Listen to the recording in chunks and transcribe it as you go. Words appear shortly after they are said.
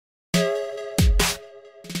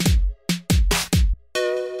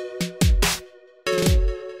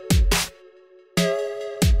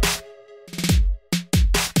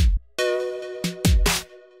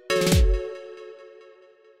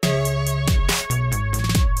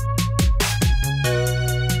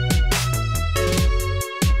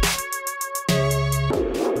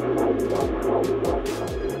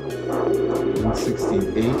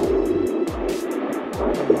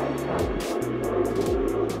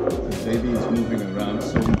baby is moving around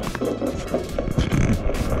so much.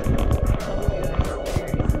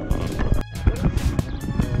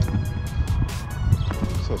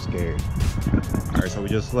 So scared. All right, so we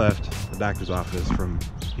just left the doctor's office from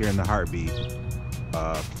hearing the heartbeat.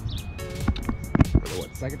 For the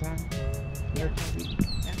what, second time? Yeah.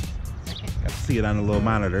 Got to see it on the little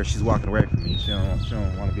monitor. She's walking away from me. She don't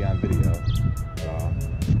want to be on video.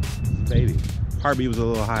 Baby. Heartbeat was a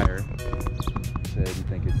little higher. Said you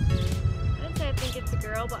think it's... I didn't say I think it's a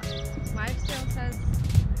girl, but wife still says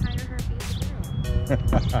higher heartbeat is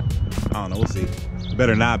a girl. I don't know, we'll see.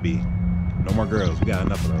 Better not be. No more girls. We got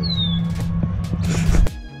enough of those.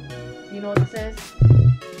 You know what this is?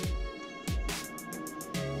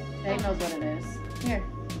 Dave knows what it is. Here,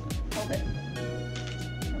 hold it.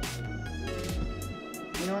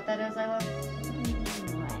 You know what that is, Isla?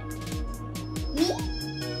 Me?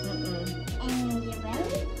 Mm-mm. And your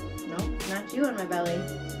belly? No, not you in my belly.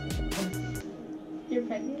 You're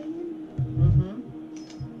pregnant? Mm-hmm.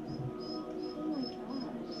 Oh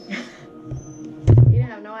my You didn't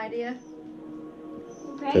have no idea?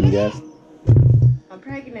 gosh. Couldn't guess? I'm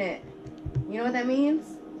pregnant. You know what that means?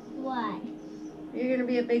 What? You're gonna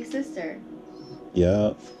be a big sister.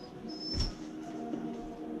 Yup.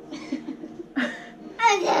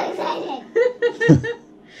 I'm so excited.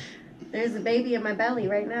 There's a baby in my belly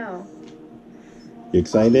right now. You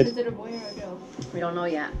excited? Is it a boy or a girl? We don't know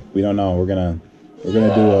yet. We don't know. We're gonna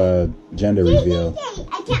do a gender reveal. Yay,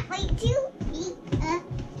 I can't wait to be a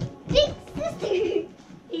big sister.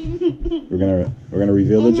 We're gonna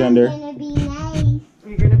reveal the gender. I'm gonna be nice.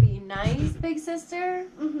 You're gonna be nice, big sister?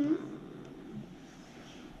 Mm-hmm.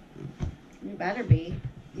 You better be.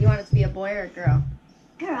 You want it to be a boy or a girl?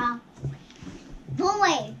 Girl.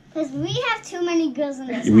 Boy, because we have too many girls in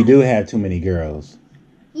this We house. do have too many girls.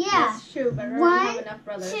 Yeah. That's true, but we already One, have enough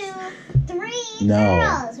brothers. 2, 3 No.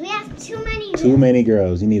 girls. We have too many girls. Too many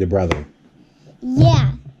girls. You need a brother.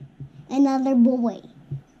 Yeah. Another boy.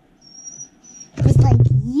 Just like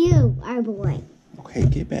you are boy. Okay,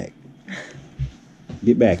 get back.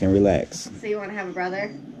 Get back and relax. So you want to have a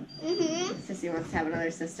brother? Mm-hmm. Sissy wants to have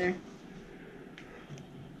another sister?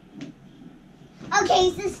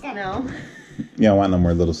 Okay, sister. No. You don't want no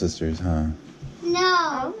more little sisters, huh? I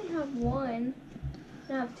No. only have one.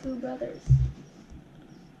 I have 2 brothers.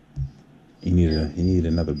 You need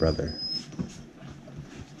another brother.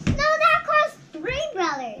 No, that costs 3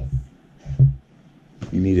 brothers.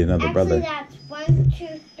 You need another Actually, brother. that's 1,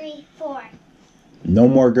 2, 3, 4. No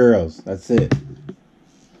more girls. That's it.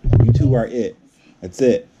 You two are it. That's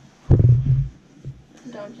it.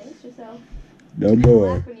 Don't jinx yourself. No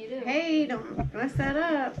more. Laugh when you do. Hey, don't mess that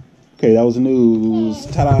up. Okay, that was the news.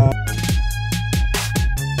 Ta-da!